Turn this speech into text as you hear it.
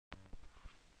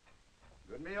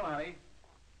Good meal, honey.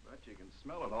 Bet you can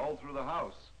smell it all through the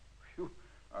house. Phew,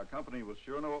 our company will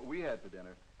sure know what we had for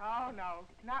dinner. Oh, no,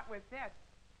 not with this.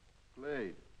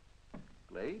 Glade.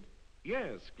 Glade?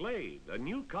 Yes, Glade, a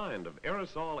new kind of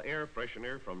aerosol air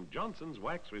freshener from Johnson's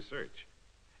Wax Research.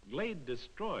 Glade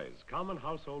destroys common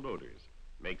household odors,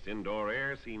 makes indoor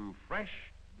air seem fresh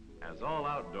as all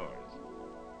outdoors.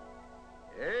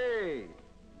 Hey,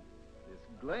 this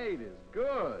Glade is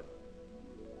good.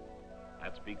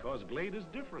 That's because Glade is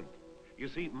different. You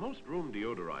see, most room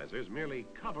deodorizers merely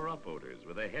cover up odors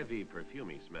with a heavy,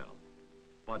 perfumey smell.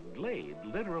 But Glade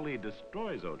literally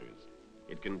destroys odors.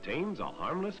 It contains a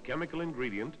harmless chemical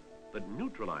ingredient that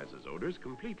neutralizes odors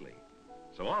completely.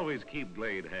 So always keep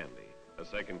Glade handy. A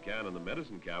second can in the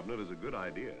medicine cabinet is a good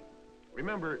idea.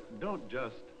 Remember, don't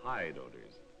just hide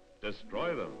odors.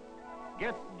 Destroy them.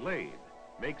 Get Glade.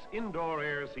 Makes indoor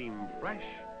air seem fresh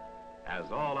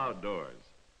as all outdoors.